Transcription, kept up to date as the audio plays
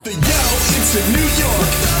into New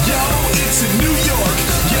York. Yo, into New York.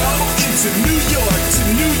 Yo, into New York. To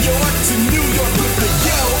New York, to New York. With the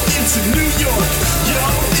yo, into New York. Yo,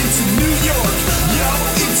 into New York. Yo,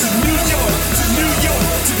 into New York. To New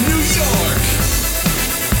York, to New York.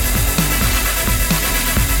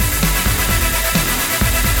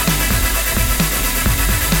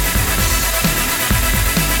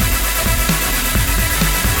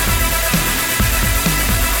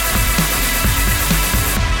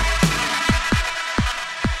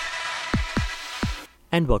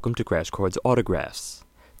 And welcome to Crash Chords Autographs.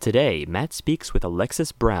 Today, Matt speaks with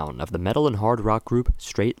Alexis Brown of the metal and hard rock group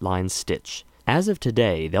Straight Line Stitch. As of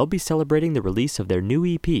today, they'll be celebrating the release of their new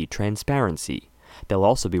EP, Transparency. They'll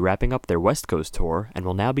also be wrapping up their West Coast tour and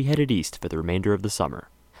will now be headed east for the remainder of the summer.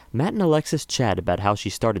 Matt and Alexis chat about how she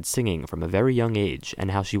started singing from a very young age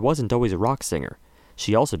and how she wasn't always a rock singer.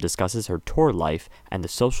 She also discusses her tour life and the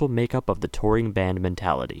social makeup of the touring band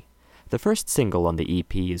mentality. The first single on the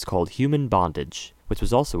EP is called Human Bondage, which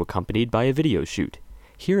was also accompanied by a video shoot.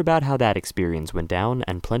 Hear about how that experience went down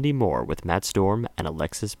and plenty more with Matt Storm and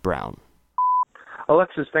Alexis Brown.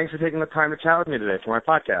 Alexis, thanks for taking the time to chat with me today for my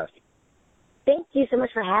podcast. Thank you so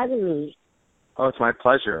much for having me. Oh, it's my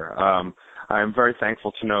pleasure. I'm very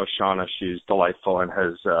thankful to know Shauna. She's delightful and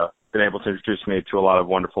has been able to introduce me to a lot of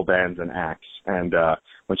wonderful bands and acts. And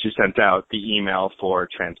when she sent out the email for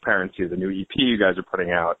Transparency, the new EP you guys are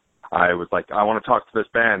putting out, I was like, I want to talk to this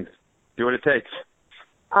band. Do what it takes.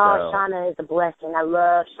 Oh, so, Shauna is a blessing. I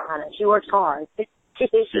love Shauna. She works hard. She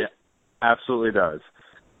absolutely does.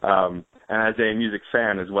 And as a music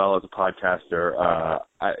fan as well as a podcaster,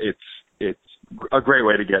 it's a great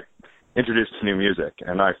way to get introduced to new music.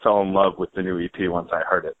 And I fell in love with the new EP once I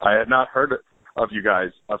heard it. I had not heard of you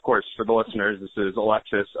guys. Of course, for the listeners, this is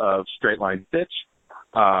Alexis of Straight Line Stitch.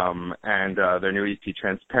 And their new EP,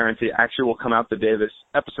 Transparency, actually will come out the day this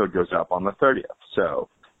episode goes up on the 30th. So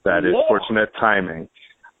that is fortunate timing.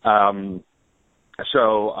 I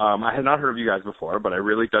had not heard of you guys before, but I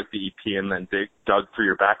really dug the EP and then dug through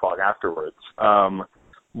your backlog afterwards. My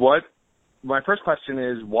first question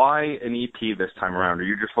is, why an EP this time around? Are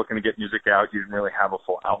you just looking to get music out? You didn't really have a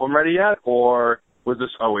full album ready yet? Or was this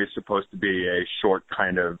always supposed to be a short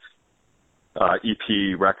kind of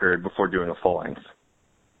EP record before doing a full length?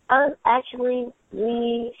 Actually,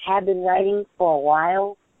 we have been writing for a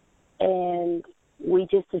while, and we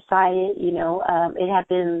just decided, it had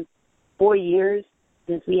been 4 years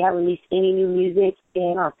since we have released any new music,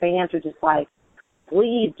 and our fans are just like,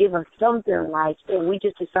 please give us something, and we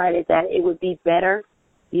just decided that it would be better,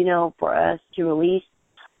 for us to release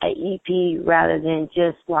an EP rather than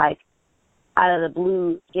just out of the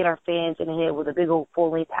blue get our fans in the head with a big old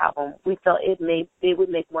full-length album. We felt it would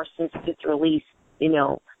make more sense just to release,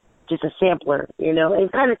 just a sampler,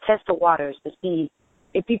 and kind of test the waters to see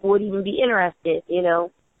if people would even be interested,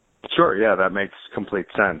 Sure, yeah, that makes complete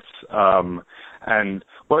sense. And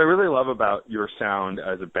what I really love about your sound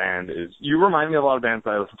as a band is you remind me of a lot of bands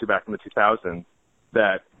that I listened to back in the 2000s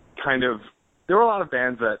that there were a lot of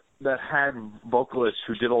bands that had vocalists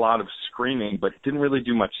who did a lot of screaming but didn't really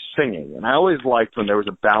do much singing. And I always liked when there was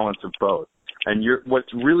a balance of both. And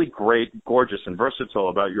what's really great, gorgeous, and versatile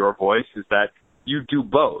about your voice is that you do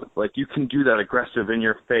both. You can do that aggressive,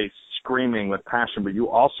 in-your-face, screaming with passion, but you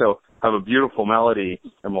also have a beautiful melody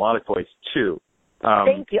and melodic voice, too.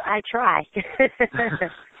 Thank you. I try.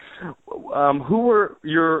 Who were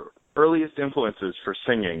your earliest influences for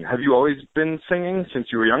singing? Have you always been singing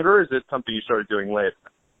since you were younger, or is it something you started doing later?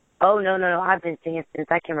 Oh, no. I've been singing since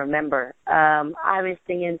I can remember. I've been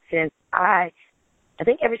singing since I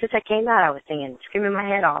think ever since I came out, I was singing, screaming my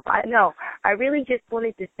head off. I really just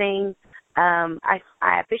wanted to sing. I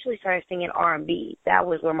officially started singing R&B. That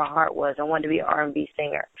was where my heart was. I wanted to be an R&B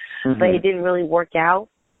singer. Mm-hmm. But it didn't really work out.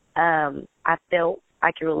 I felt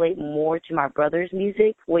I could relate more to my brother's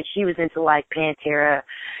music, which he was into Pantera,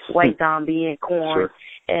 White Zombie, and Korn. Sure.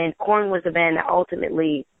 And Korn was the band that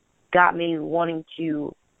ultimately got me wanting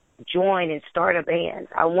to join and start a band.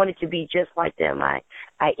 I wanted to be just like them. I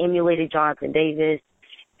emulated Jonathan Davis,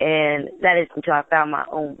 and that is until I found my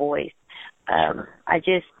own voice.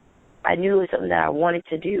 I knew it was something that I wanted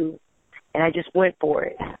to do, and I just went for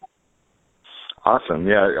it. Awesome.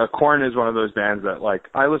 Yeah, Korn is one of those bands that,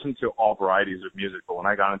 I listen to all varieties of music, but when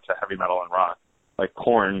I got into heavy metal and rock,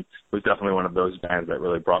 Korn was definitely one of those bands that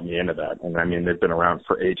really brought me into that. And, they've been around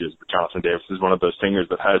for ages, but Jonathan Davis is one of those singers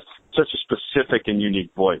that has such a specific and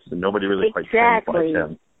unique voice, and nobody really quite sings like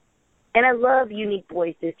him. And I love unique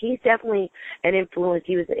voices. He's definitely an influence.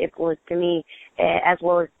 He was an influence to me, as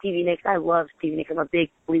well as Stevie Nicks. I love Stevie Nicks. I'm a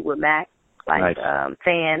big Fleetwood Mac fan.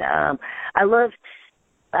 I love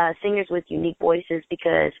singers with unique voices,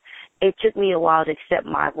 because it took me a while to accept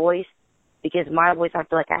my voice, because my voice, I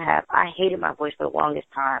feel like I hated my voice for the longest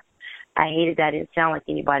time. I hated that I didn't sound like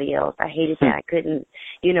anybody else. I hated that I couldn't,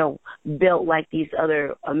 belt like these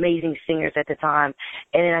other amazing singers at the time.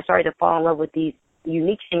 And then I started to fall in love with these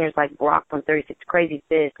unique singers like Brock from 36 Crazy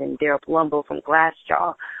Fists and Daryl Palumbo from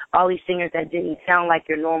Glassjaw, all these singers that didn't sound like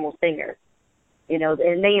your normal singers.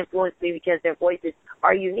 And they influenced me because their voices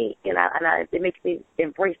are unique, and it makes me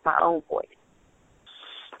embrace my own voice.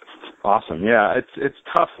 Awesome. Yeah, it's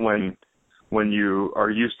tough when you are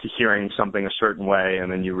used to hearing something a certain way,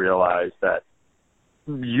 and then you realize that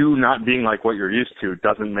you not being like what you're used to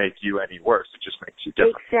doesn't make you any worse. It just makes you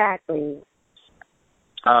different. Exactly.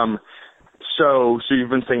 So you've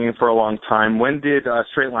been singing for a long time. When did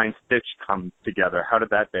Straight Line Stitch come together? How did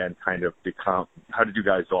that band kind of become? How did you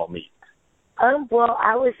guys all meet? Well,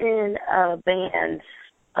 I was in a band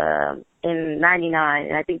in '99,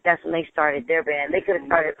 and I think that's when they started their band. They could have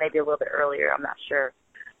started maybe a little bit earlier. I'm not sure.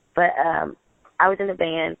 But I was in a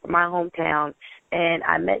band from my hometown, and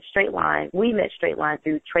I met Straight Line. We met Straight Line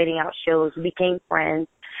through trading out shows. We became friends,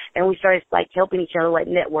 and we started, helping each other,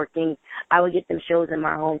 networking. I would get them shows in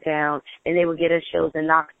my hometown, and they would get us shows in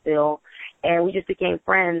Knoxville, and we just became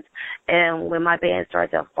friends. And when my band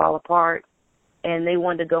started to fall apart, and they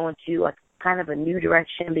wanted to go into kind of a new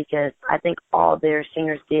direction, because I think all their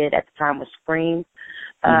singers did at the time was scream.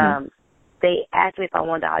 Mm-hmm. They asked me if I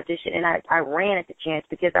wanted to audition, and I ran at the chance,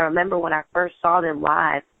 because I remember when I first saw them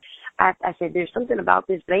live, I said, there's something about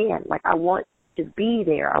this band. I want to be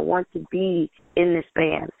there. I want to be in this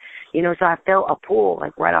band. So I felt a pull,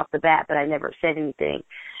 right off the bat, but I never said anything.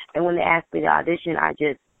 And when they asked me to audition, I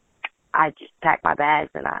just packed my bags,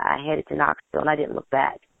 and I headed to Knoxville, and I didn't look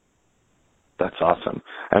back. That's awesome.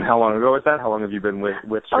 And how long ago was that? How long have you been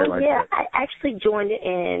with Straight Line? Oh, yeah. I actually joined it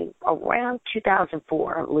in around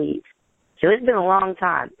 2004, I believe. So it's been a long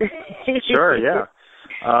time. Sure, yeah.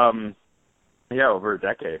 Over a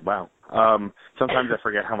decade. Wow. Sometimes I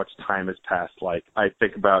forget how much time has passed. I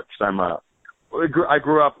think about, because I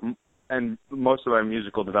grew up, and most of my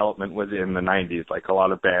musical development was in the 90s. A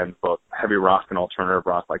lot of bands, both heavy rock and alternative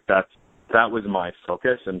rock, that was my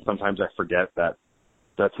focus. And sometimes I forget that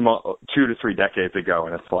that's 2 to 3 decades ago,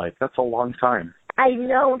 and it's that's a long time. I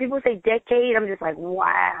know. When people say decade, I'm just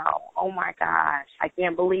wow. Oh, my gosh. I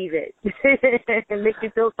can't believe it. It makes you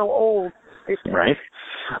feel so old. Right.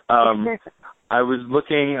 I was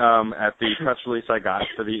looking at the press release I got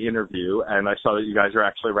for the interview, and I saw that you guys are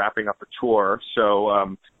actually wrapping up a tour.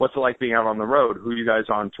 So what's it like being out on the road? Who are you guys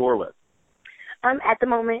on tour with? At the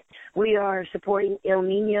moment, we are supporting El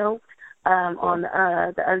Nino on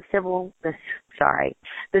the Civil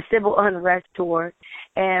Unrest tour.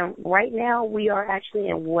 And right now we are actually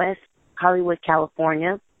in West Hollywood,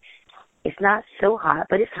 California. It's not so hot,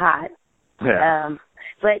 but it's hot. Yeah.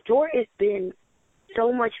 But tour has been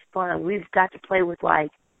so much fun. We've got to play with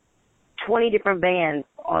 20 different bands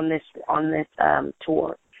on this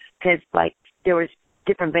tour, because there was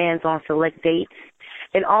different bands on select dates,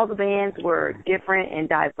 and all the bands were different and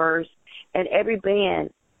diverse, and every band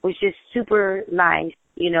was just super nice.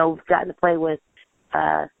 We've gotten to play with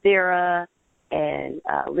Sarah and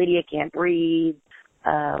Lydia Can't Breathe,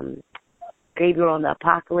 Gabriel and the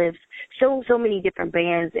Apocalypse, so many different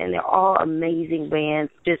bands, and they're all amazing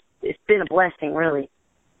bands. Just, it's been a blessing, really.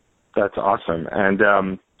 That's awesome. And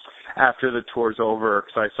after the tour's over,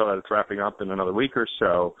 because I saw that it's wrapping up in another week or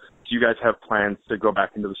so, do you guys have plans to go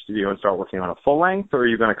back into the studio and start working on a full length, or are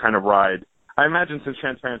you going to kind of ride? I imagine since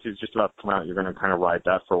Transparency is just about to come out, you're going to kind of ride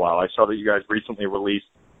that for a while. I saw that you guys recently released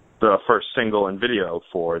the first single and video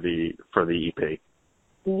for the EP.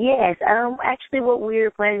 Yes. Actually, what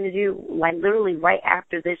we're planning to do, literally right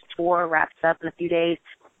after this tour wraps up in a few days,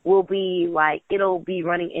 will be it'll be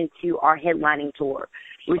running into our headlining tour.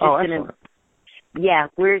 We're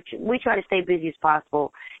just we try to stay busy as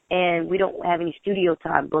possible, and we don't have any studio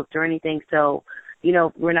time booked or anything. So,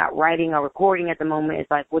 we're not writing or recording at the moment.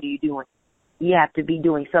 It's what are you doing? You have to be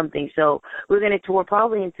doing something. So we're going to tour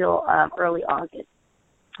probably until early August.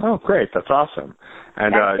 Oh, great. That's awesome.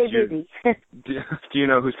 And busy. do you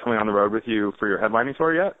know who's coming on the road with you for your headlining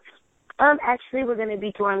tour yet? Actually, we're going to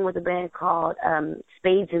be touring with a band called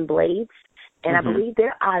Spades and Blades, and I believe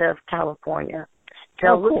they're out of California.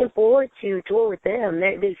 So looking forward to tour with them.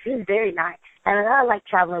 They seem very nice. And I like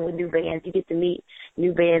traveling with new bands. You get to meet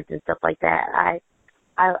new bands and stuff like that.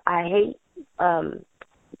 I hate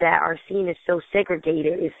that our scene is so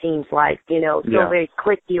segregated, it seems so very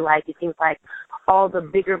cliquey. It seems like all the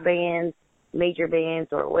bigger bands, major bands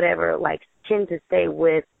or whatever, tend to stay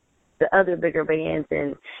with the other bigger bands.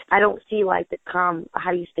 And I don't see the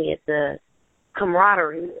how do you say it,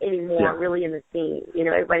 camaraderie anymore really in the scene. You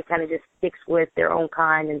know, everybody kind of just sticks with their own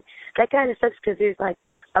kind, and that kind of sucks because there's like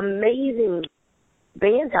amazing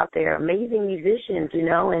bands out there, amazing musicians, you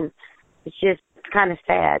know, and it's just kind of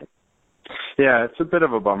sad. Yeah, it's a bit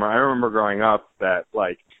of a bummer. I remember growing up that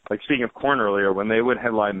like speaking of Korn earlier, when they would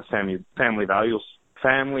headline the Family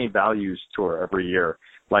Values tour every year,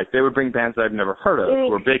 like they would bring bands that I've never heard of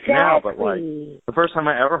who are big now, but like the first time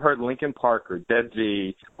I ever heard Linkin Park or Dead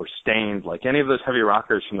Z or Stained, like any of those heavy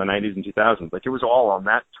rockers from the 90s and 2000s, like it was all on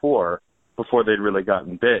that tour before they'd really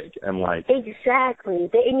gotten big. And like exactly,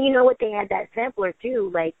 and you know what, they had that sampler too.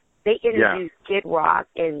 Like they introduced Kid Rock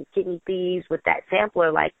and Kidney Thieves with that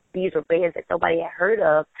sampler. Like these were bands that nobody had heard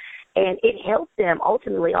of, and it helped them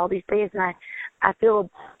ultimately. All these bands, and I feel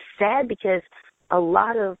sad because a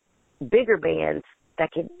lot of bigger bands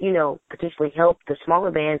that could, you know, potentially help the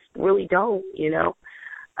smaller bands really don't, you know.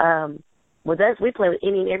 With us, we play with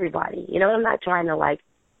any and everybody. You know, I'm not trying to, like,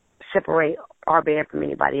 separate our band from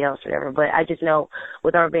anybody else or whatever, but I just know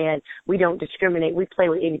with our band, we don't discriminate. We play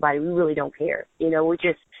with anybody. We really don't care. You know, we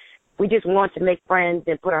just want to make friends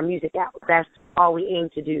and put our music out. That's all we aim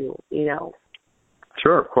to do, you know.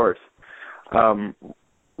 Sure, of course.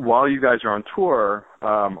 While you guys are on tour,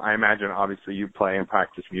 I imagine obviously you play and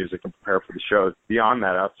practice music and prepare for the shows. Beyond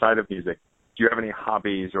that, outside of music, do you have any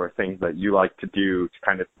hobbies or things that you like to do to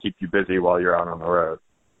kind of keep you busy while you're out on the road?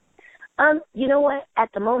 You know what? At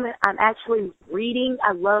the moment, I'm actually reading.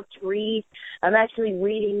 I love to read. I'm actually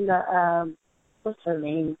reading the, what's her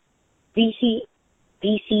name?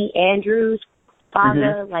 D.C. Andrews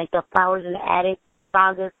saga, like the Flowers in the Attic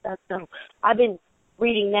saga stuff. So I've been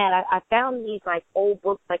reading that. I found these like old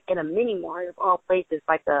books like in a mini mart of all places,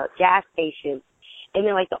 like the gas station, and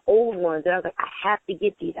then like the old ones. And I was like, I have to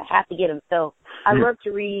get these. I have to get them. So I love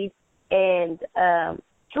to read and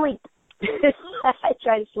sleep. I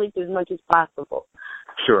try to sleep as much as possible.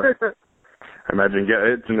 Sure. I imagine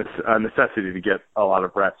it's a necessity to get a lot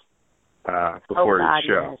of rest before the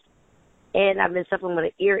show. Yes. And I've been suffering with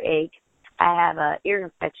an earache. I have an ear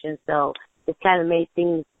infection, so it's kind of made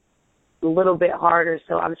things a little bit harder.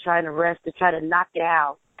 So I'm trying to rest to try to knock it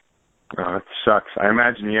out. Oh, it sucks. I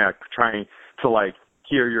imagine, trying to like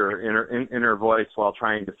hear your inner voice while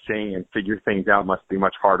trying to sing and figure things out must be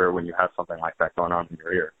much harder when you have something like that going on in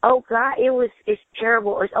your ear. Oh God, it's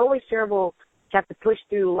terrible. It's always terrible to have to push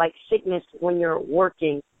through like sickness when you're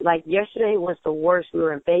working. Like yesterday was the worst. We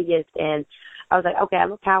were in Vegas and I was like, okay, I'm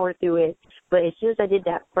gonna power through it. But as soon as I did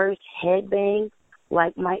that first headbang,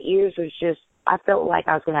 like my ears was just, I felt like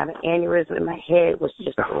I was gonna have an aneurysm and my head was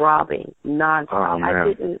just throbbing nonstop.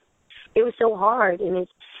 Oh, it was so hard, and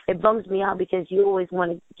it bums me out because you always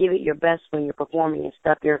want to give it your best when you're performing and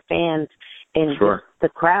stuff. Your fans and the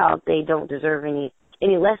crowd, they don't deserve any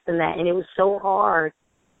less than that. And it was so hard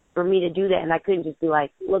for me to do that, and I couldn't just be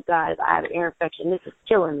like, look, guys, I have an ear infection. This is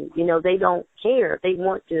killing me. You know, they don't care. They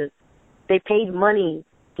paid money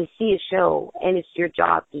to see a show, and it's your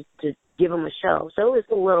job to give them a show. So it was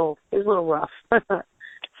a little rough.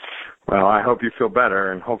 Well, I hope you feel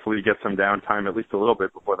better, and hopefully you get some downtime, at least a little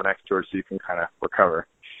bit, before the next tour so you can kind of recover.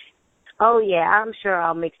 Oh, yeah, I'm sure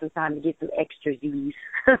I'll make some time to get some extra Z's.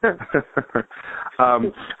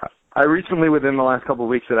 I recently, within the last couple of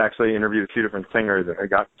weeks, had actually interviewed a few different singers, and I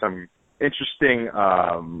got some interesting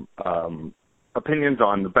opinions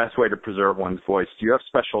on the best way to preserve one's voice. Do you have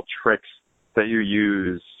special tricks that you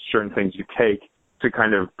use, certain things you take to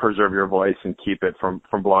kind of preserve your voice and keep it from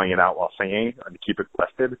blowing it out while singing, or to keep it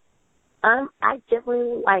rested? I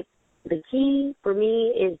definitely, the key for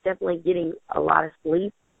me is definitely getting a lot of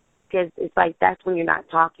sleep, because it's like that's when you're not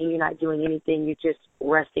talking, you're not doing anything, you're just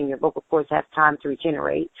resting. Your vocal cords have time to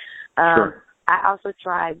regenerate. Sure. I also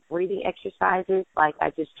try breathing exercises. Like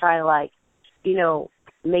I just try to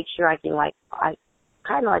make sure I can I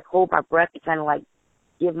kind of hold my breath to kind of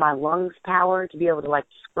give my lungs power to be able to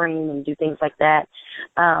scream and do things like that.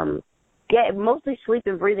 Mostly sleep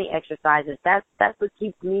and breathing exercises. That's what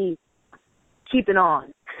keeps me keeping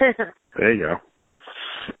on. There you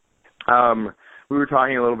go. We were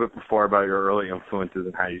talking a little bit before about your early influences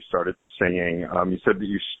and how you started singing. You said that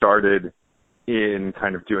you started in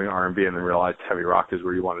kind of doing R&B and then realized heavy rock is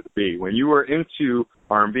where you wanted to be. When you were into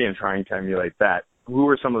R&B and trying to emulate that, who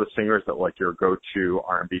were some of the singers that your go-to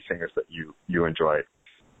R&B singers that you enjoyed?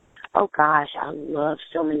 Oh, gosh, I love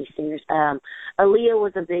so many singers. Aaliyah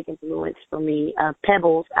was a big influence for me.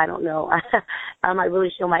 Pebbles, I don't know. I might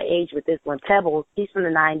really show my age with this one. Pebbles, he's from the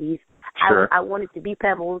 90s. Sure. I wanted to be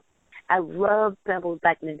Pebbles. I loved Pebbles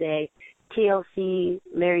back in the day. TLC,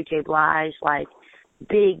 Mary J. Blige,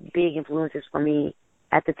 big influences for me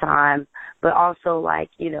at the time. But also,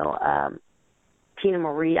 Tina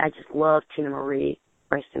Marie. I just love Tina Marie.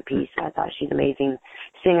 Rest in peace. I thought she's amazing.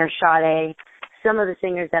 Singer Sade. Some of the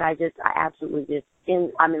singers that I absolutely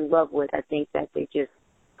I'm in love with. I think that they're just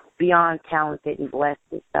beyond talented and blessed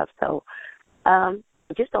and stuff. So, I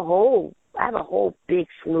have a whole big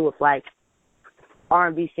slew of like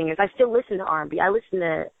R&B singers. I still listen to R&B. I listen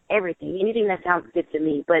to everything, anything that sounds good to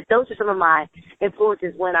me. But those are some of my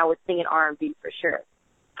influences when I was singing R&B for sure.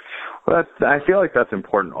 Well, I feel like that's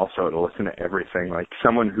important also to listen to everything. Like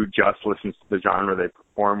someone who just listens to the genre they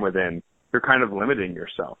perform within, you're kind of limiting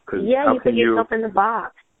yourself. Cause yeah, you put yourself in the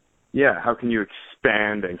box. Yeah, how can you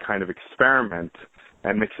expand and kind of experiment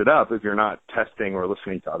and mix it up if you're not testing or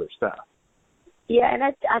listening to other stuff? Yeah, and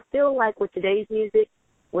I feel like with today's music,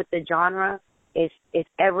 with the genre, it's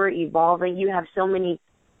ever evolving. You have so many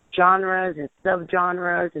genres and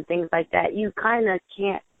subgenres and things like that. You kind of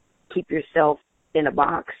can't keep yourself in a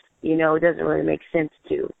box. You know, it doesn't really make sense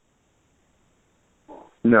to.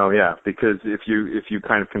 No, yeah, because if you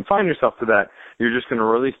kind of confine yourself to that, you're just going to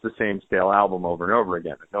release the same stale album over and over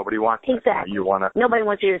again. Nobody wants that. Exactly. Nobody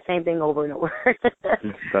wants to hear the same thing over and over.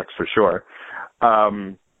 That's for sure.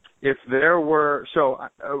 If there were,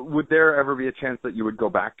 would there ever be a chance that you would go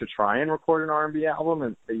back to try and record an R&B album?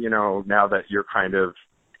 And now that you're kind of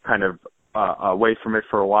away from it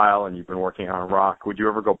for a while and you've been working on rock, would you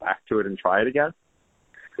ever go back to it and try it again?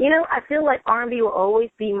 I feel like R&B will always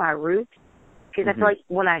be my root because I feel like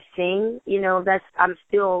when I sing, I'm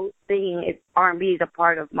still singing. R&B is a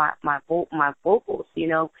part of my vocals.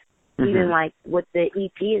 Even like with the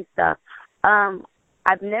EP and stuff.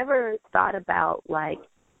 I've never thought about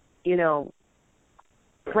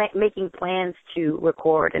making plans to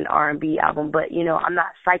record an R&B album, but I'm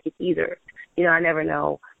not psychic either. I never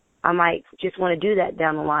know. I might just want to do that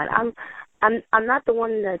down the line. I'm not the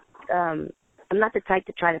one that I'm not the type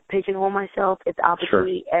to try to pigeonhole myself. If the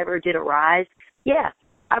opportunity ever did arise,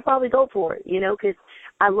 I'd probably go for it, because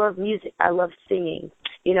I love music. I love singing.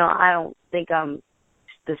 I don't think I'm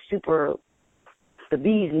the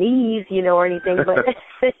bee's knees, or anything, but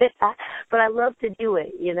but I love to do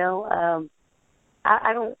it,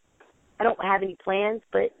 I don't have any plans,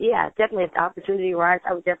 but definitely if the opportunity arises,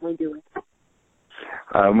 I would definitely do it.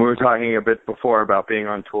 We were talking a bit before about being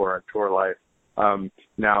on tour life.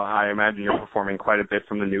 Now, I imagine you're performing quite a bit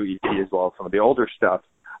from the new EP as well as some of the older stuff.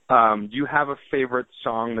 Do you have a favorite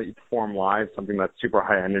song that you perform live, something that's super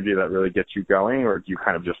high energy that really gets you going, or do you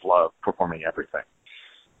kind of just love performing everything?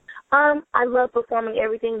 I love performing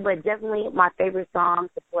everything, but definitely my favorite song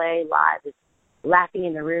to play live is Laughing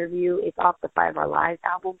in the Rear View. It's off the Fight of Our Lives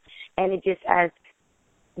album, and it just has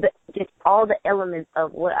just all the elements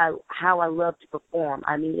of how I love to perform.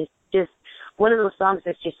 I mean, it's just one of those songs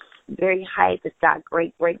that's just very hype. It's got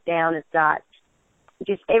great breakdown. It's got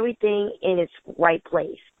just everything in its right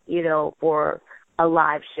place, for a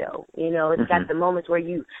live show. It's got the moments where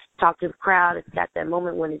you talk to the crowd. It's got that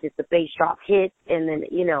moment when it's just the bass drop hits, and then,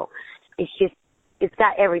 it's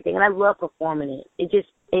got everything. And I love performing it.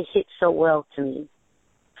 It hits so well to me.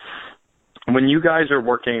 When you guys are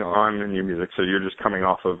working on new music, so you're just coming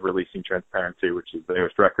off of releasing Transparency, which is the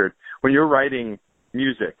newest record, when you're writing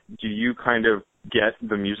music, do you kind of get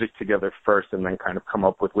the music together first and then kind of come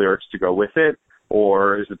up with lyrics to go with it?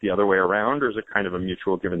 Or is it the other way around, or is it kind of a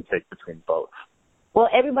mutual give and take between both? Well,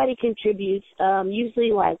 everybody contributes.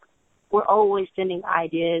 Usually, we're always sending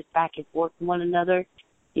ideas back and forth to one another.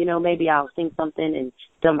 Maybe I'll sing something and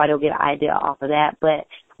somebody will get an idea off of that. But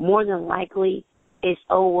more than likely, it's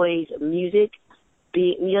always music,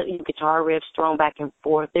 guitar riffs thrown back and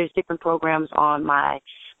forth. There's different programs on my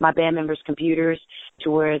band members' computers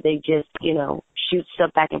to where they just, shoot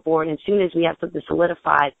stuff back and forth. And as soon as we have something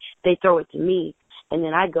solidified, they throw it to me. And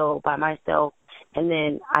then I go by myself, and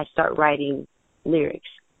then I start writing lyrics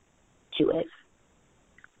to it.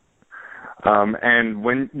 And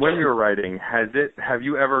when you're writing, have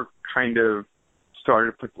you ever kind of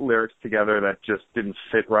started to put lyrics together that just didn't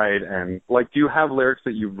fit right? And do you have lyrics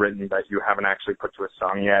that you've written that you haven't actually put to a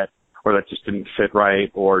song yet, or that just didn't fit right?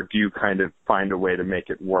 Or do you kind of find a way to make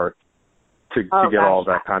it work to get all of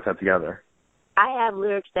that content together? I have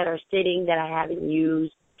lyrics that are sitting that I haven't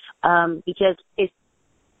used, because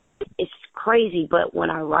it's crazy, but when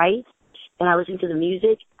I write and I listen to the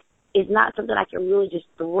music, it's not something I can really just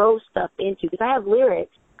throw stuff into, because I have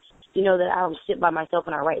lyrics, that I'll sit by myself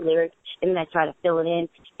and I write lyrics and then I try to fill it in.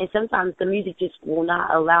 And sometimes the music just will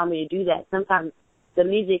not allow me to do that. Sometimes the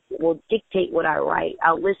music will dictate what I write.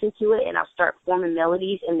 I'll listen to it and I'll start forming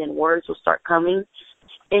melodies, and then words will start coming.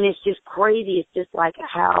 And it's just crazy. It's just like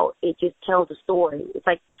how it just tells a story. It's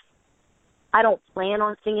like I don't plan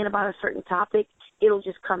on singing about a certain topic. It'll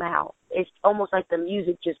just come out. It's almost like the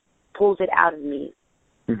music just pulls it out of me.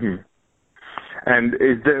 Hmm. And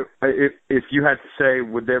is there, if you had to say,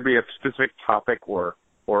 would there be a specific topic or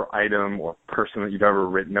item or person that you've ever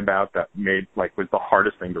written about that was the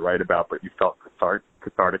hardest thing to write about, but you felt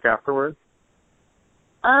cathartic afterwards?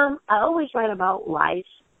 I always write about life,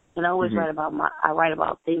 and I always write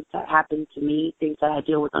about things that happen to me, things that I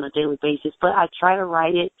deal with on a daily basis. But I try to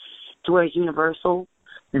write it to where it's universal,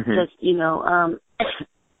 because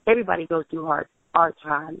everybody goes through hard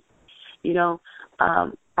times.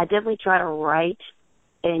 I definitely try to write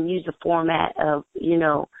and use the format of,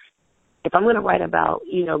 if I'm going to write about,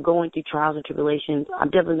 going through trials and tribulations, I'm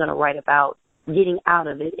definitely going to write about getting out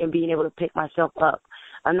of it and being able to pick myself up.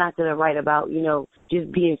 I'm not going to write about,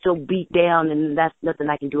 just being so beat down and that's nothing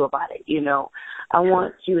I can do about it. I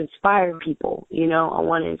want to inspire people, I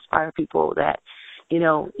want to inspire people that,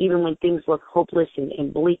 even when things look hopeless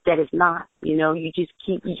and bleak, that it's not, you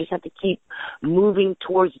just have to keep moving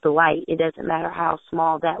towards the light. It doesn't matter how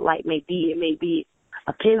small that light may be. It may be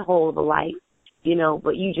a pinhole of a light,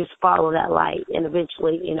 but you just follow that light and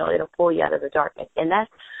eventually, it'll pull you out of the darkness. And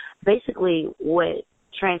that's basically what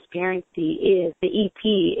Transparency is. The EP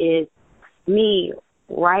is me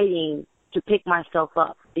writing to pick myself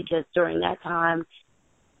up, because during that time,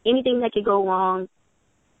 anything that could go wrong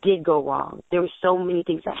did go wrong. There were so many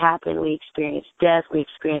things that happened. We experienced death. We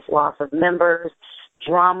experienced loss of members,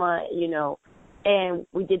 drama, and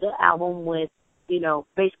we did the album with,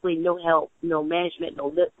 basically no help, no management,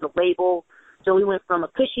 no label. So we went from a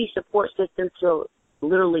cushy support system to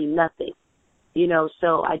literally nothing,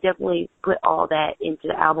 so I definitely put all that into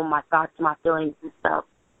the album, my thoughts, my feelings and stuff.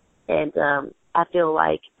 And I feel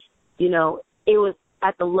like, it was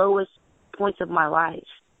at the lowest points of my life,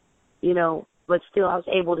 but still I was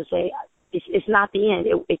able to say it's not the end.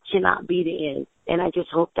 It cannot be the end. And I just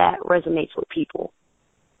hope that resonates with people.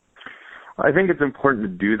 I think it's important to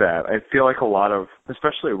do that. I feel like a lot of,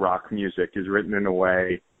 especially rock music, has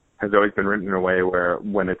always been written in a way where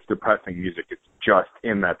when it's depressing music, it's just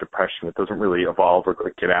in that depression. It doesn't really evolve or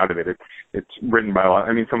get out of it. It's written by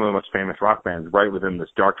some of the most famous rock bands right within this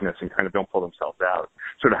darkness and kind of don't pull themselves out.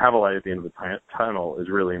 So to have a light at the end of the tunnel is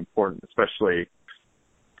really important, especially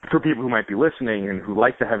for people who might be listening and who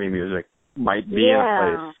like the heavy music, might be in a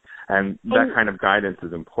place. And that kind of guidance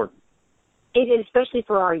is important. Especially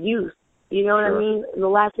for our youth. You know what I mean? The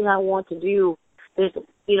last thing I want to do is,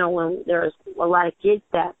 when there's a lot of kids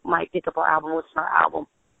that might pick up our album, listen to our album,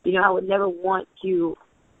 I would never want to,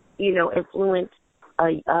 influence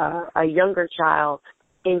a younger child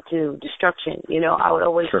into destruction. I would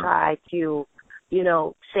always try to,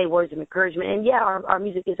 say words of encouragement. And our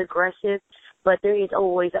music is aggressive, but there is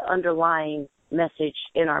always an underlying message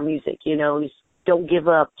in our music. Don't give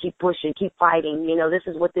up, keep pushing, keep fighting. This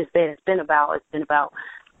is what this band has been about. It's been about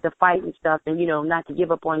the fight and stuff, and not to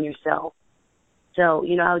give up on yourself. So,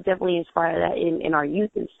 I would definitely inspire that in our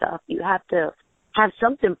youth and stuff. You have to have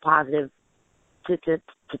something positive to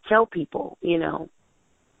tell people,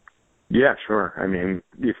 Yeah, sure. I mean,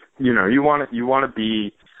 if you want to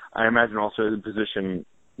be, I imagine also the position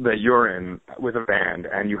that you're in with a band,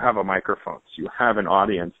 and you have a microphone, so you have an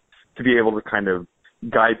audience to be able to kind of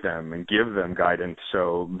guide them and give them guidance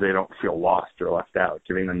so they don't feel lost or left out,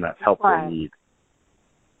 giving them that help they need.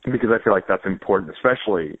 Because I feel like that's important,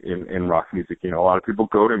 especially in rock music. A lot of people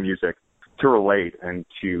go to music to relate and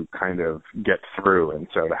to kind of get through, and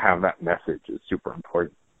so to have that message is super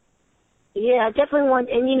important. Yeah, I definitely want,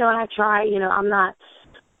 and I try, I'm not,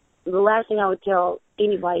 the last thing I would tell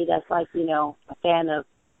anybody that's like, a fan of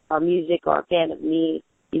our music or a fan of me,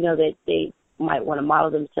 that they might want to model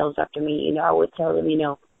themselves after me, I would tell them,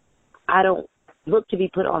 I don't look to be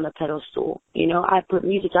put on a pedestal. I put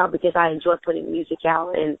music out because I enjoy putting music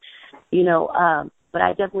out, and, but I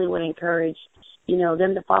definitely would encourage,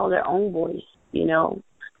 them to follow their own voice, there's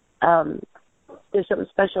something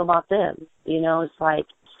special about them, it's like,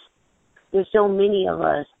 there's so many of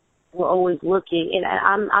us, we're always looking, and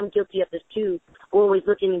I'm guilty of this too, we're always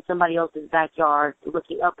looking in somebody else's backyard,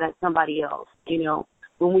 looking up at somebody else,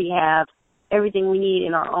 when we have everything we need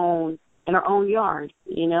in our own yard,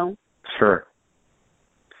 Sure.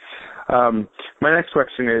 My next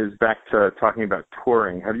question is back to talking about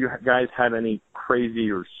touring. Have you guys had any crazy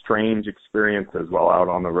or strange experiences while out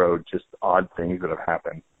on the road, just odd things that have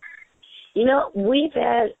happened? We've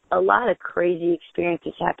had a lot of crazy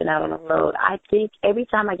experiences happen out on the road. I think every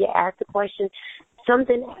time I get asked a question,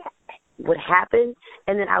 something would happen,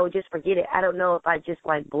 and then I would just forget it. I don't know if I just,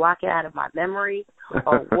 block it out of my memory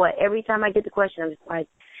or what. Every time I get the question, I'm just like,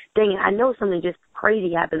 dang it, I know something just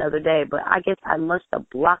crazy happened the other day, but I guess I must have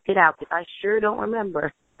blocked it out because I sure don't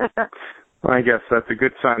remember. Well, I guess that's a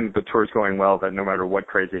good sign that the tour's going well, that no matter what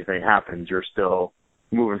crazy thing happens, you're still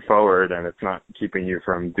moving forward and it's not keeping you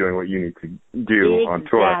from doing what you need to do on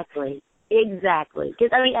tour. Exactly.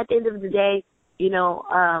 Because, I mean, at the end of the day, you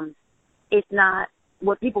know, it's not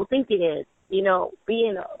what people think it is. You know,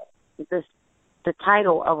 being the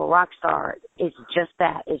title of a rock star is just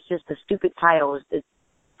that. It's just a stupid title.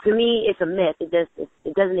 To me, it's a myth. It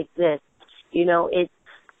doesn't exist. You know,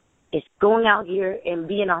 it's going out here and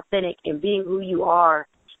being authentic and being who you are.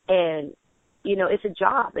 And, you know, it's a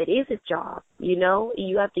job. It is a job. You know,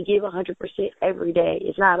 you have to give 100% every day.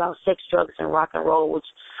 It's not about sex, drugs, and rock and roll, which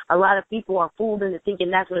a lot of people are fooled into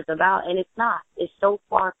thinking that's what it's about. And it's not. It's so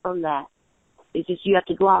far from that. It's just you have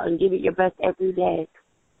to go out and give it your best every day.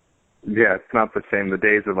 Yeah, it's not the same. The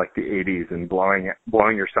days of like the 80s and blowing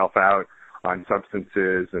yourself out on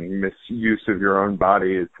substances and misuse of your own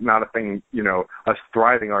body is not a thing, you know, a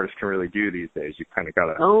thriving artist can really do these days. You kind of got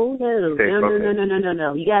to no.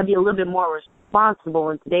 You got to be a little bit more responsible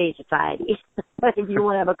in today's society if you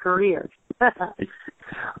want to have a career.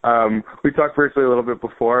 We talked briefly a little bit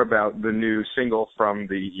before about the new single from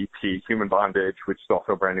the EP, Human Bondage, which is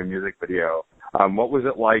also a brand new music video. What was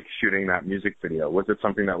it like shooting that music video? Was it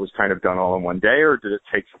something that was kind of done all in one day, or did it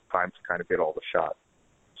take some time to kind of get all the shots?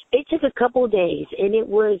 It took a couple of days, and it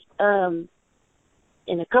was,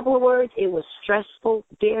 in a couple of words, it was stressful,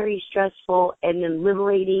 very stressful, and then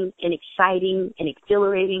liberating and exciting and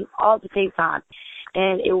exhilarating all at the same time.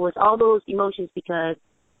 And it was all those emotions because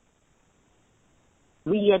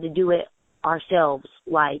we had to do it ourselves.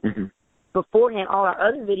 Like, beforehand, all our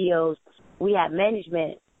other videos, we had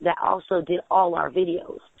management that also did all our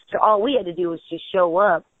videos. So all we had to do was just show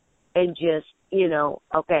up and just, you know,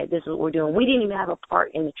 okay, this is what we're doing. We didn't even have a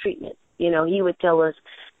part in the treatment. You know, he would tell us,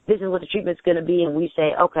 this is what the treatment's going to be, and we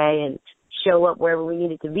say, okay, and show up wherever we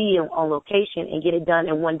needed to be on location and get it done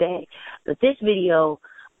in one day. But this video,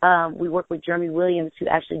 we worked with Jeremy Williams, who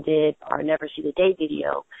actually did our Never See the Day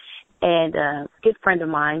video, and a good friend of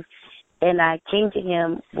mine, and I came to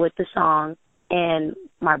him with the song, and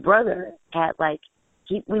my brother had, like,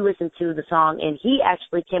 we listened to the song, and he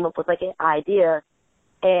actually came up with, like, an idea,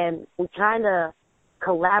 and we kind of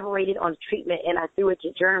collaborated on treatment, and I threw it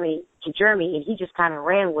to Jeremy, and he just kind of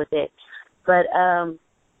ran with it. But,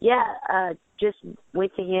 just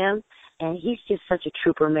went to him, and he's just such a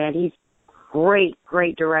trooper, man. He's great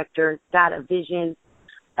director, got a vision,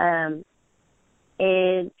 and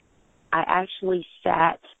I actually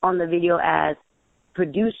sat on the video as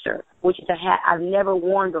producer, which is a hat I've never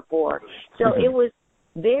worn before. So it was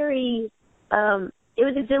very, it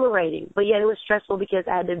was exhilarating, but yet it was stressful because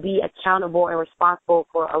I had to be accountable and responsible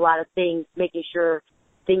for a lot of things, making sure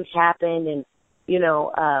things happened and, you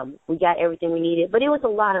know, we got everything we needed. But it was a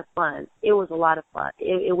lot of fun. It was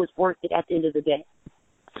worth it at the end of the day.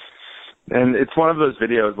 And it's one of those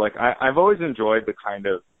videos, like, I've always enjoyed the kind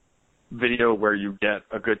of video where you get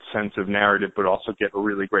a good sense of narrative but also get a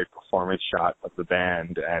really great performance shot of the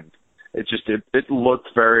band. And it looked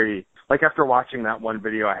very, like, after watching that one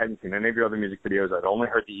video, I hadn't seen any of your other music videos. I'd only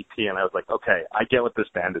heard the EP, and I was like, okay, I get what this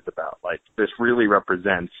band is about. Like, this really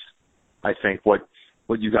represents, I think, what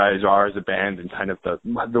you guys are as a band and kind of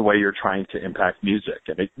the way you're trying to impact music.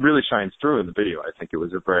 And it really shines through in the video. I think it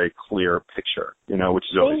was a very clear picture, you know, which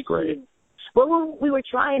is always great. Well, we were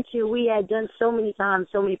trying to. We had done so many times,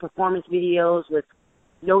 so many performance videos with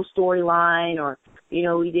no storyline, or, you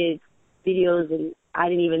know, we did videos and I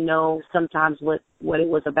didn't even know sometimes what it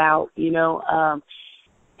was about, you know.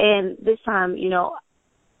 And this time, you know,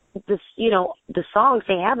 the songs,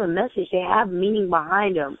 they have a message, they have meaning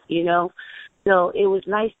behind them, you know. So it was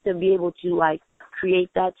nice to be able to, like, create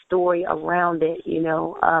that story around it, you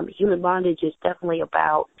know. Human Bondage is definitely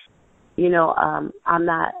about, you know, I'm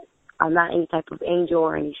not any type of angel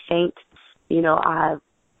or any saint. You know, I've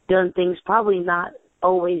done things probably not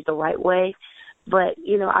always the right way, but,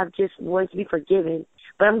 you know, I've just wanted to be forgiven.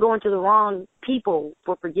 But I'm going to the wrong people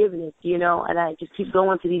for forgiveness, you know, and I just keep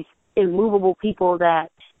going to these immovable people that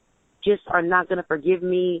just are not going to forgive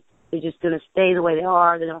me. They're just going to stay the way they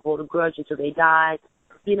are. They're going to hold a grudge until they die,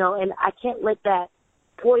 you know, and I can't let that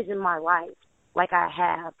poison my life like I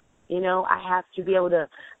have. You know, I have to be able to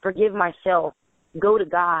forgive myself, go to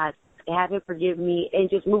God, and have him forgive me, and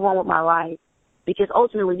just move on with my life. Because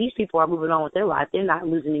ultimately, these people are moving on with their life. They're not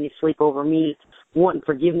losing any sleep over me wanting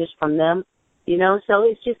forgiveness from them, you know. So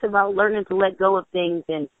it's just about learning to let go of things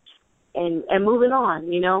and moving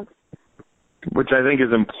on, you know. Which I think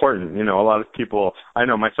is important. You know, a lot of people, I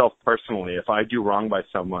know myself personally, if I do wrong by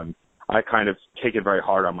someone, I kind of take it very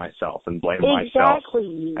hard on myself and blame myself.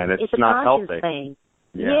 Exactly. And it's a not conscious healthy. thing.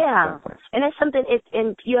 Yeah. And that's something,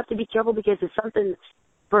 and you have to be careful because it's something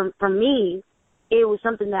for me, it was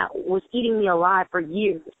something that was eating me alive for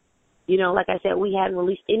years. You know, like I said, we hadn't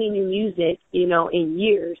released any new music, you know, in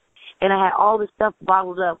years. And I had all this stuff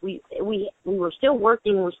bottled up. We were still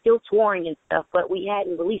working, we were still touring and stuff, but we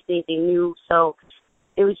hadn't released anything new. So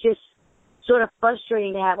it was just sort of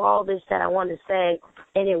frustrating to have all this that I wanted to say,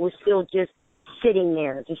 and it was still just sitting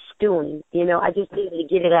there, just stewing. You know, I just needed to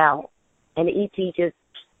get it out. And the EP just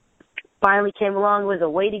finally came along with a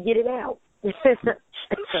way to get it out.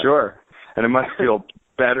 Sure. And it must feel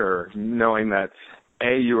better knowing that,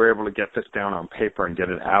 A, you were able to get this down on paper and get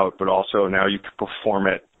it out, but also now you can perform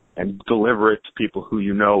it and deliver it to people who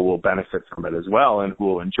you know will benefit from it as well and who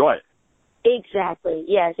will enjoy it. Exactly.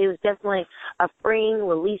 Yes, it was definitely a freeing,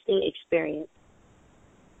 releasing experience.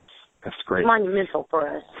 That's great. Monumental for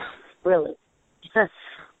us, really.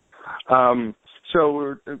 So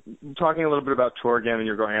we're talking a little bit about tour again, and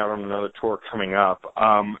you're going out on another tour coming up.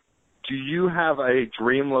 Do you have a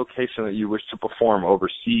dream location that you wish to perform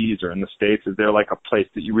overseas or in the States? Is there like a place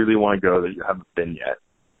that you really want to go that you haven't been yet?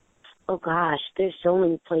 Oh, gosh, there's so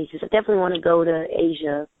many places. I definitely want to go to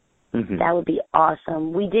Asia. Mm-hmm. That would be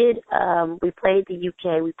awesome. We did, we played the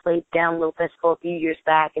UK. We played down Little Festival a few years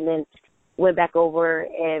back and then went back over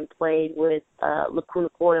and played with Lacuna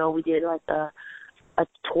Coil. We did like a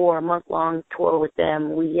tour, a month-long tour with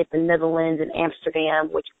them. We hit the Netherlands and Amsterdam,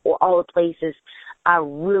 which were all the places I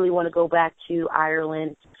really want to go back to.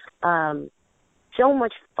 Ireland. So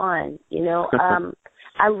much fun, you know.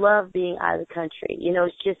 I love being out of the country. You know,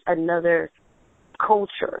 it's just another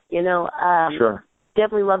culture, you know. Sure.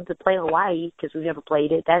 Definitely love to play Hawaii because we've never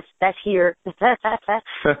played it. That's here.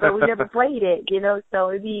 But we never played it, you know, so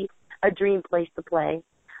it'd be a dream place to play.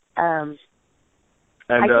 Oh,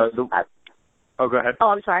 go ahead. Oh,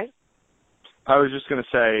 I'm sorry. I was just going to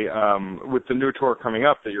say, with the new tour coming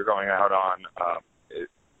up that you're going out on,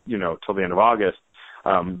 you know, till the end of August,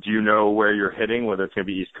 do you know where you're hitting, whether it's going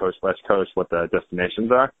to be East Coast, West Coast, what the destinations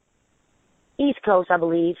are? East Coast, I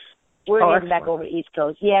believe. We're heading back over to East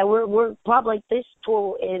Coast. Yeah, we're probably like this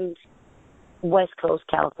tour in West Coast,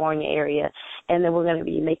 California area, and then we're going to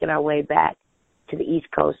be making our way back to the East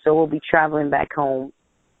Coast, so we'll be traveling back home.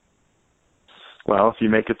 Well, if you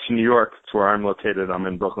make it to New York, it's where I'm located. I'm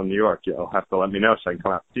in Brooklyn, New York. You'll have to let me know so I can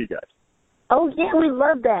come out and see you guys. Oh, yeah, we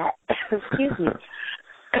love that. Excuse me.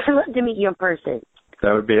 I'd love to meet you in person.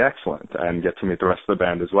 That would be excellent, and get to meet the rest of the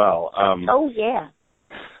band as well. Oh, yeah.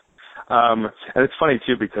 And it's funny,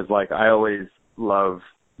 too, because, like, I always love,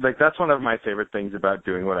 like, that's one of my favorite things about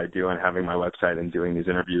doing what I do and having my website and doing these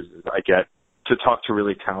interviews is I get to talk to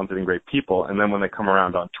really talented and great people, and then when they come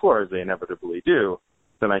around on tours, they inevitably do,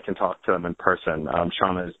 then I can talk to them in person.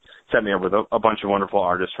 Sean has set me up with a bunch of wonderful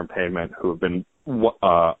artists from Pavement who have been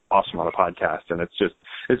awesome on the podcast, and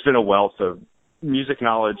it's been a wealth of music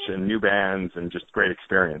knowledge and new bands and just great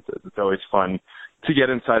experiences. It's always fun to get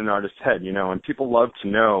inside an artist's head, you know, and people love to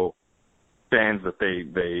know bands that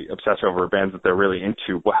they obsess over, bands that they're really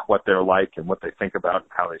into, what they're like and what they think about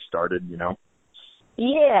and how they started, you know?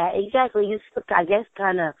 Yeah, exactly. Just, I guess,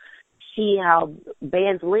 kind of see how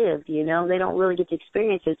bands live, you know? They don't really get to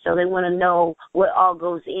experience it, so they want to know what all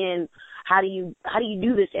goes in. How do you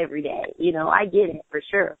do this every day? You know, I get it, for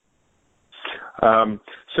sure.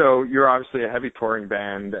 So you're obviously a heavy touring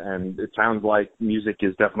band, and it sounds like music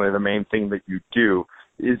is definitely the main thing that you do.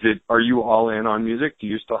 Are you all in on music? Do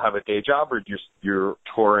you still have a day job, or you're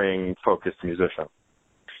touring focused musician?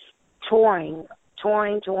 Touring.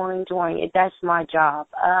 That's my job.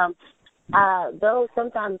 Though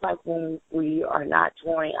sometimes, like, when we are not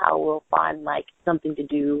touring, I will find, like, something to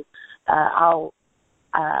do.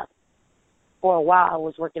 For a while, I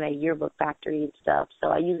was working at a yearbook factory and stuff, so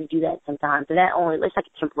I usually do that sometimes. And it's like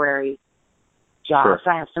a temporary job, sure.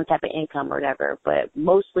 So I have some type of income or whatever. But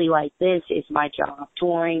mostly, like, this is my job.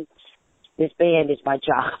 Touring this band is my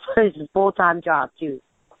job. It's a full-time job, too.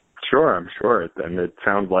 Sure, I'm sure. And it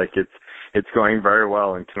sounds like it's going very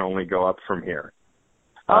well and can only go up from here.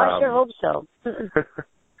 Oh, I sure hope so.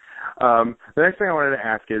 The next thing I wanted to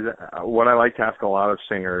ask is, what I like to ask a lot of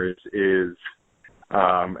singers is,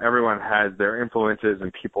 everyone has their influences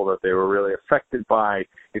and people that they were really affected by.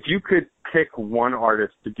 If you could pick one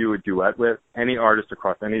artist to do a duet with, any artist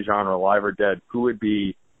across any genre, live or dead, who would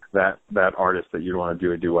be that artist that you'd want to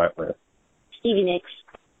do a duet with? Stevie Nicks.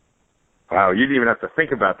 Wow, you didn't even have to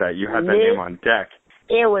think about that. You had that name on deck.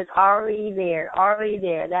 It was already there.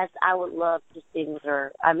 I would love to sing with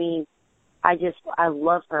her. I mean, I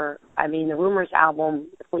love her. I mean, the Rumors album,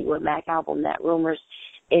 the Fleetwood Mac album, that Rumors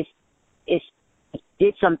it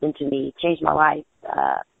did something to me, changed my life.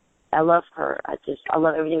 I love her. I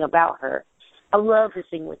love everything about her. I love to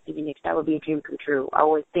sing with Stevie Nicks. That would be a dream come true. I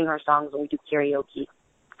always sing her songs when we do karaoke.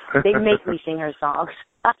 They make me sing her songs.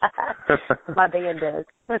 My band does.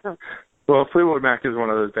 Well, Fleetwood Mac is one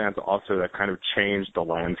of those bands also that kind of changed the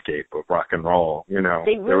landscape of rock and roll. You know,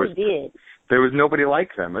 they really did. There was nobody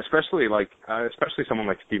like them, especially someone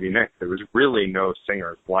like Stevie Nicks. There was really no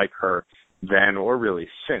singers like her then or really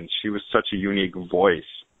since. She was such a unique voice,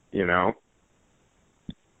 you know.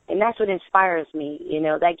 And that's what inspires me, you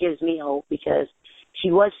know. That gives me hope because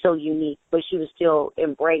she was so unique, but she was still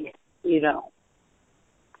embraced, you know.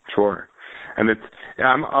 Sure. And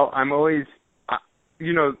I'm always,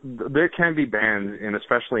 you know, there can be bands, and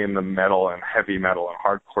especially in the metal and heavy metal and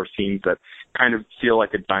hardcore scenes, that kind of feel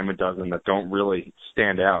like a dime a dozen that don't really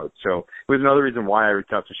stand out. So it was another reason why I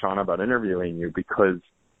reached out to Shauna about interviewing you, because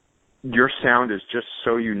your sound is just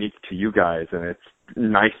so unique to you guys, and it's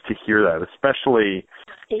nice to hear that, especially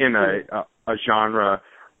in a genre.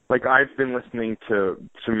 Like, I've been listening to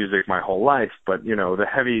some music my whole life, but, you know, the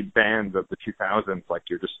heavy bands of the 2000s, like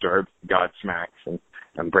your Disturbed, Godsmacks,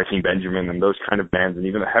 and Breaking Benjamin, and those kind of bands, and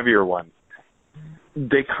even the heavier ones,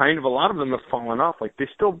 they kind of, a lot of them have fallen off. Like, they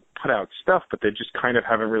still put out stuff, but they just kind of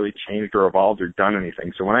haven't really changed or evolved or done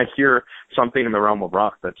anything. So when I hear something in the realm of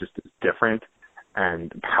rock that just is different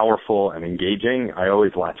and powerful and engaging, I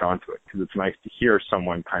always latch onto it, because it's nice to hear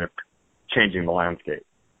someone kind of changing the landscape.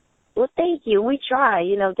 Well, thank you. We try,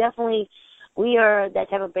 you know, definitely. We are that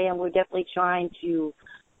type of band. We're definitely trying to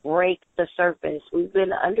break the surface. We've been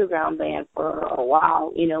an underground band for a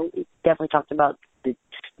while, you know. We definitely talked about the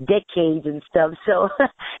decades and stuff. So,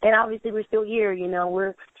 and obviously we're still here, you know.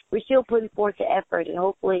 We're still putting forth the effort, and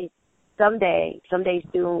hopefully someday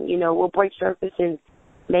soon, you know, we'll break surface, and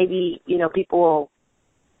maybe, you know, people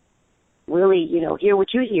will really, you know, hear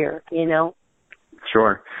what you hear, you know.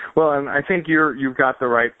 Sure. Well, and I think you've got the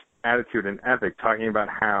right attitude and ethic, talking about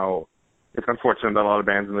how it's unfortunate that a lot of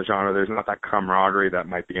bands in the genre, there's not that camaraderie that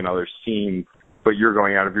might be in other scenes, but you're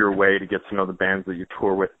going out of your way to get to know the bands that you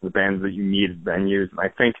tour with, the bands that you meet at venues. And I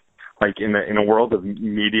think, like, in a world of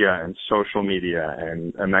media and social media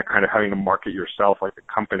and that kind of having to market yourself like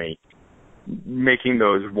a company, making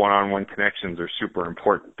those one-on-one connections are super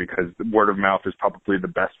important, because word of mouth is probably the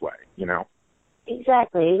best way, you know?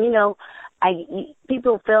 Exactly. And, you know,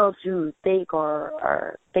 people fail to think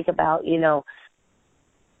or think about, you know,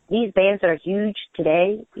 these bands that are huge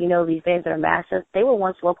today, you know, these bands that are massive, they were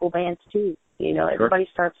once local bands too. You know, Sure. Everybody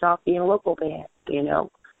starts off being a local band, you know.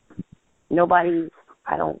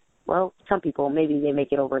 Some people, maybe they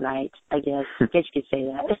make it overnight, I guess. I guess you could say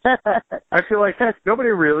that. I feel like nobody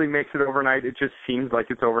really makes it overnight. It just seems like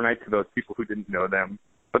it's overnight to those people who didn't know them.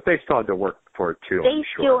 But they still had to work for it too. They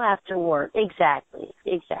still have to work. Exactly.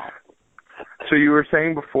 So you were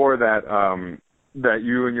saying before that that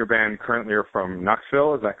you and your band currently are from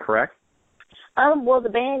Knoxville, is that correct? Well, the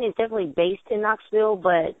band is definitely based in Knoxville,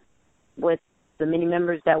 but with the many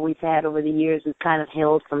members that we've had over the years, we've kind of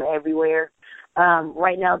hailed from everywhere.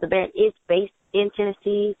 Right now, the band is based in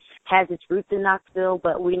Tennessee, has its roots in Knoxville,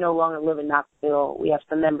 but we no longer live in Knoxville. We have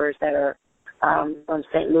some members that are from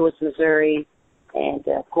St. Louis, Missouri, and,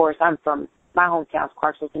 of course, I'm from my hometown,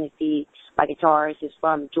 Clarksville, Tennessee. My guitarist is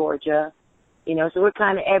from Georgia, you know, so we're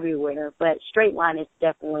kind of everywhere. But Straight Line is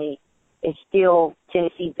still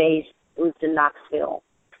Tennessee-based, roots in Knoxville.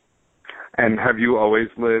 And have you always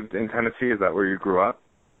lived in Tennessee? Is that where you grew up?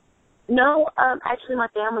 No, actually my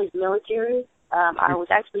family's military. I was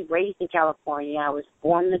actually raised in California. I was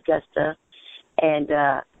born in Augusta, and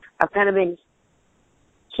I've kind of been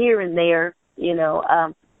here and there, you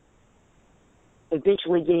know,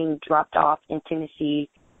 eventually getting dropped off in Tennessee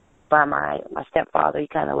by my stepfather. He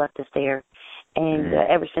kind of left us there, and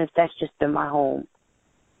ever since, that's just been my home.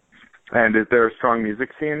 And is there a strong music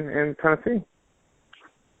scene in Tennessee?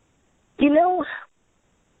 You know,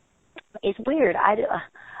 it's weird.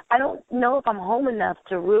 I don't know if I'm home enough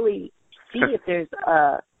to really see if there's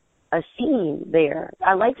a scene there.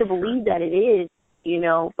 I like to believe that it is, you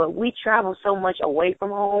know, but we travel so much away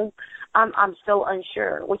from home. I'm so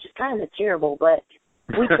unsure, which is kind of terrible, but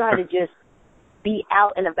we try to just be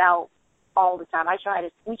out and about all the time.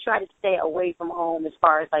 We try to stay away from home as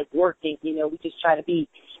far as like working, you know. We just try to be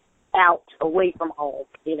out away from home,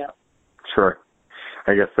 you know. Sure.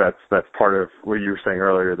 I guess that's part of what you were saying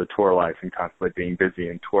earlier, the tour life and constantly being busy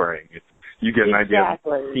and touring. You get an idea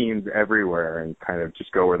of scenes everywhere and kind of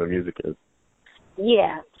just go where the music is.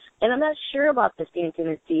 Yeah. And I'm not sure about the scene in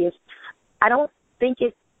Tennessee. I don't think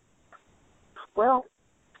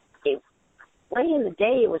way in the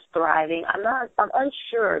day it was thriving. I'm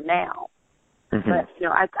unsure now. Mm-hmm. But, you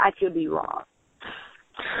know, I could be wrong.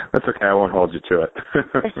 That's okay. I won't hold you to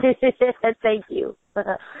it. Thank you.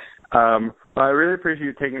 I really appreciate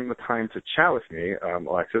you taking the time to chat with me,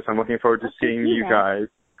 Alexis. I'm looking forward to seeing you guys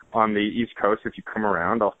on the East Coast, if you come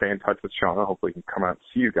around, I'll stay in touch with Shauna. Hopefully we can come out and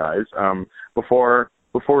see you guys. Before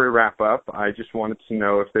we wrap up, I just wanted to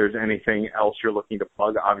know if there's anything else you're looking to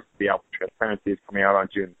plug. Obviously, the album Transparency is coming out on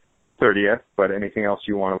June 30th, but anything else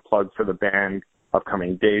you want to plug for the band,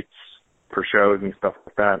 upcoming dates for shows and stuff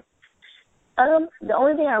like that? The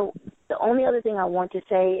only other thing I want to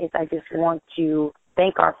say is I just want to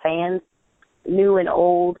thank our fans, new and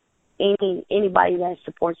old. Anybody that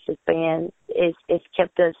supports this band, it's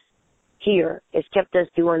kept us here. It's kept us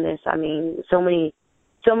doing this. I mean, so many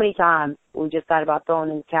times we just thought about throwing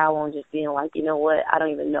in the towel and just being like, you know what, I don't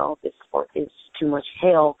even know if this sport is too much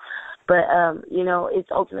hell. But, it's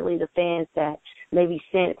ultimately the fans that maybe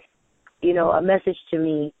sent, a message to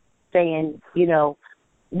me saying,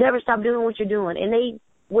 never stop doing what you're doing. And they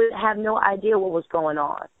would have no idea what was going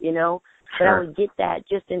on, But Sure. I would get that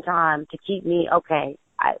just in time to keep me, okay,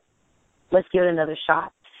 let's give it another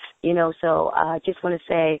shot, So I just want to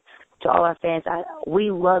say to all our fans, we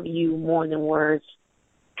love you more than words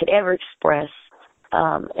could ever express,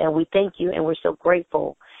 and we thank you, and we're so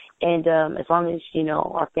grateful. And as long as,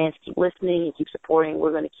 our fans keep listening and keep supporting,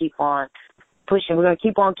 we're going to keep on pushing. We're going to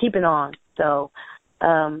keep on keeping on. So,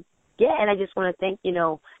 and I just want to thank,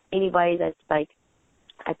 anybody that's like,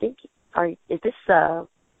 I think, is this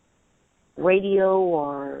radio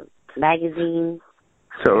or magazine?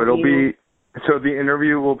 So the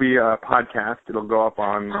interview will be a podcast. It'll go up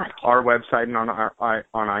on our website and on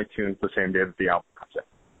iTunes the same day that the album comes out.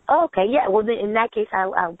 Okay, yeah. Well, then in that case,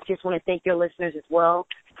 I just want to thank your listeners as well.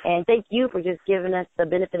 And thank you for just giving us the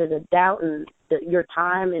benefit of the doubt and your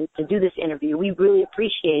time and to do this interview. We really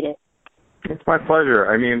appreciate it. It's my pleasure.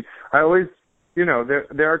 I mean, I always,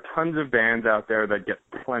 there are tons of bands out there that get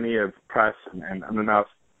plenty of press and enough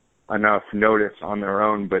notice on their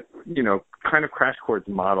own, but, kind of Crash Chord's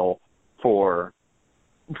model for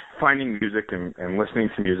finding music and listening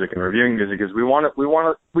to music and reviewing music is we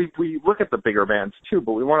look at the bigger bands too,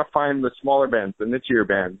 but we want to find the smaller bands, the nichier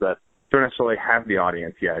bands that don't necessarily have the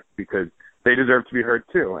audience yet, because they deserve to be heard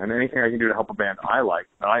too. And anything I can do to help a band I like,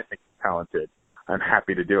 that I think is talented, I'm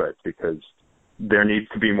happy to do it, because there needs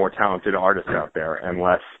to be more talented artists out there and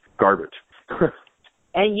less garbage.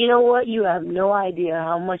 And you know what? You have no idea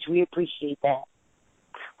how much we appreciate that.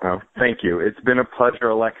 Well, thank you. It's been a pleasure,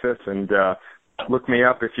 Alexis, and look me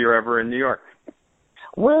up if you're ever in New York.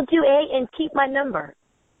 Will do, and keep my number.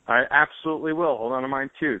 I absolutely will. Hold on to mine,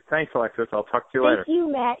 too. Thanks, Alexis. I'll talk to you later. Thank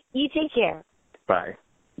you, Matt. You take care. Bye.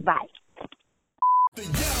 Bye.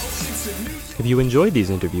 If you enjoyed these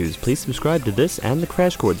interviews, please subscribe to this and the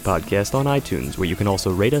Crash Chords podcast on iTunes, where you can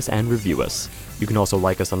also rate us and review us. You can also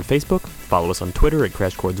like us on Facebook, follow us on Twitter at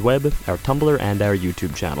Crash Chords Web, our Tumblr, and our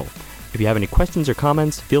YouTube channel. If you have any questions or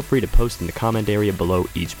comments, feel free to post in the comment area below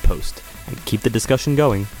each post. And keep the discussion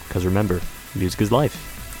going, because remember, music is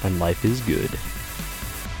life, and life is good.